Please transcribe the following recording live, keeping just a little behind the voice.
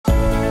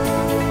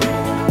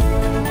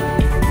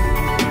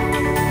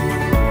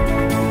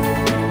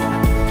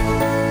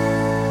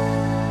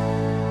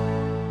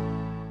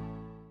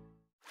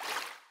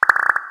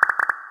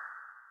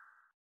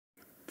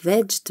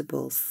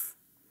vegetables.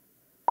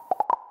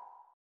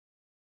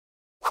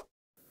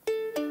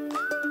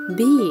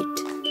 Beet,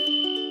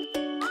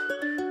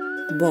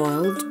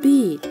 boiled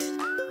beet.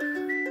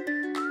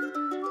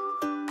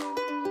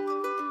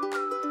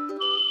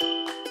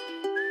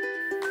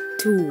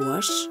 To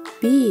wash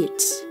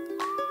beet.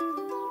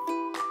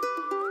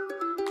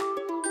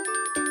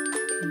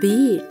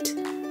 Beet,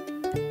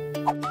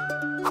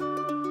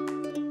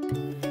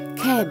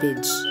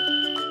 cabbage,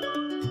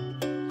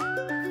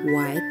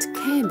 white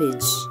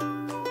cabbage,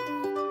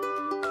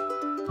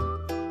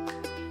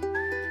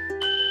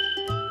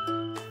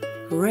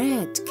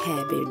 red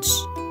cabbage,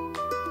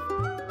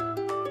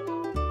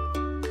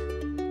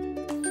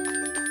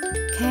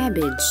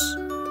 cabbage,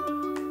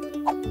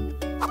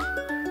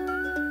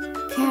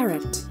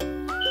 carrot,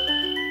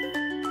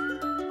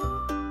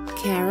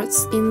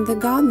 carrots in the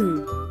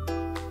garden.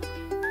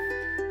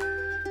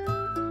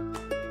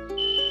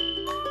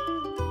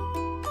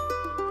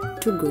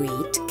 To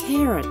grate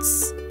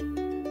carrots.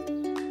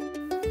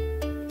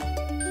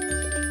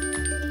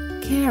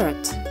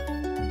 Carrot,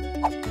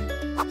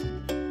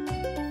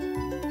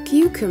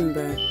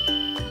 cucumber.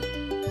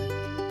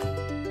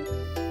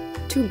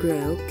 To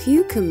grow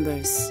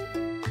cucumbers.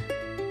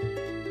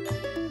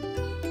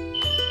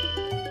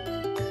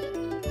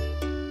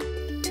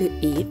 To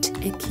eat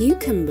a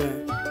cucumber.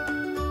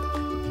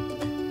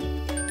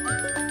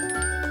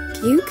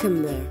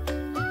 Cucumber.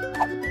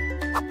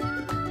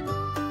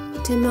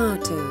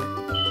 Tomato.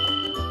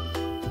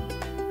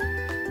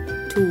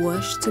 To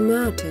wash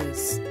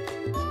tomatoes.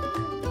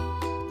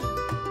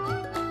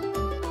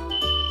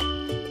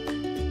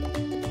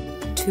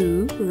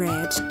 Two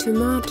red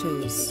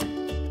tomatoes.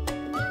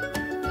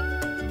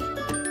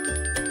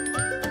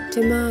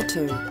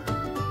 Tomato.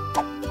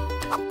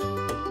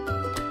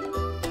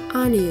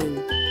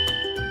 Onion.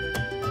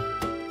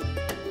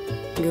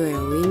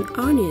 Growing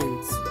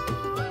onions.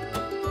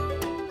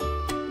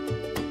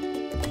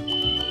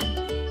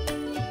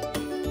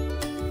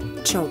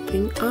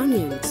 Chopping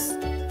onions.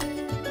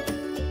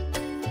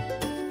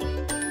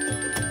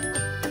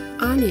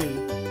 Onion.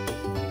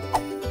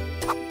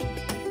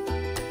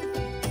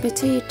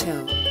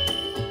 Potato.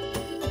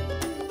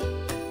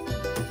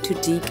 To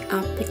dig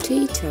up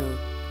potato.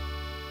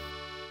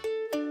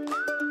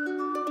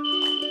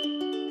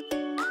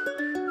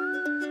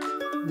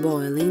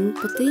 Boiling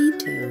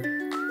potato.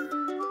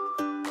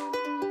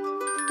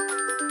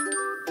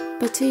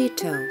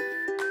 Potato.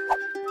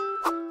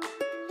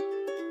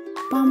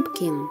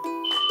 Pumpkin.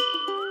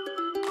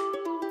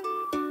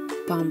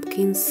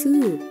 Pumpkin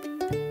soup.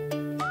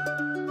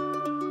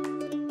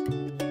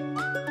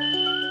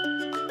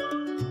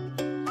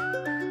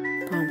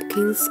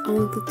 Pumpkins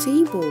on the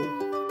table.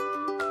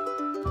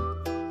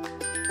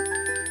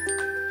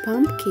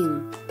 Pumpkin.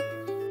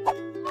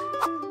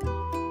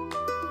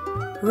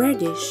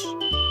 Radish.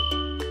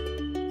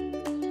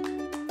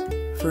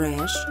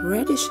 Fresh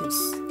radishes.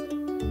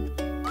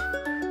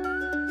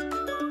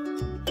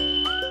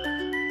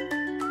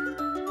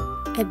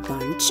 A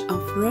bunch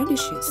of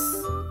radishes.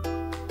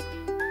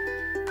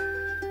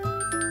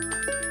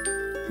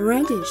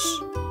 Radish.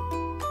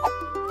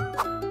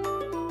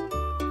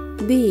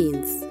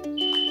 Beans.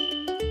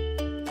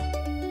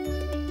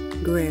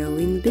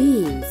 Growing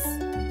beans.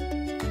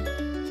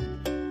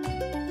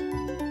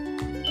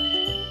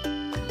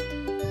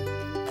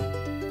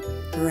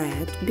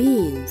 Red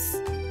beans.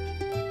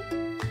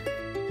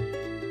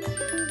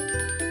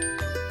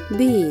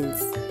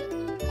 Beans.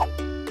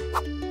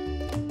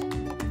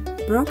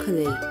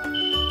 Broccoli.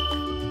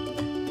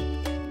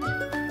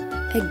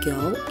 A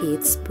girl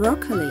eats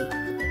broccoli.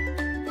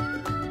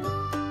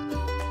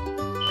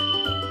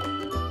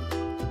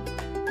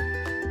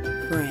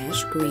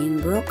 Fresh green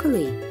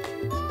broccoli.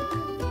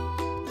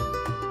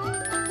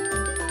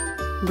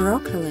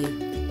 Broccoli.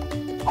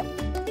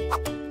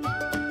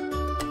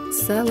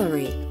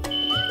 Celery.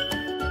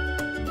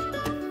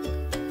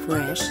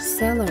 Fresh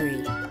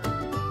celery.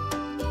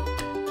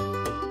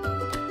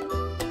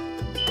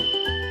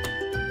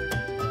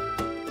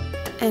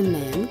 A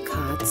man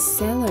cuts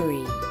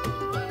celery.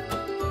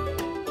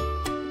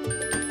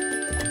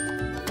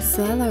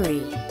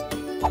 Celery.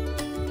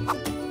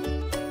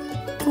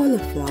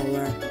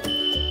 Cauliflower.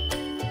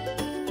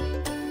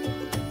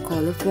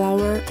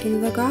 Cauliflower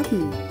in the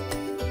garden.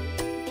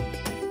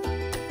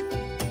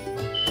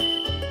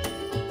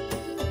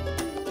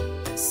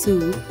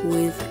 Soup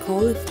with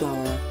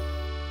cauliflower.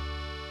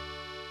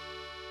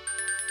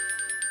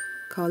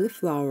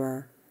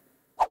 Cauliflower.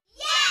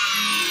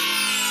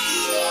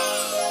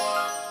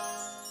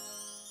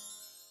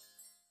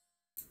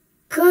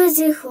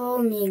 Cosy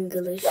Home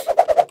English.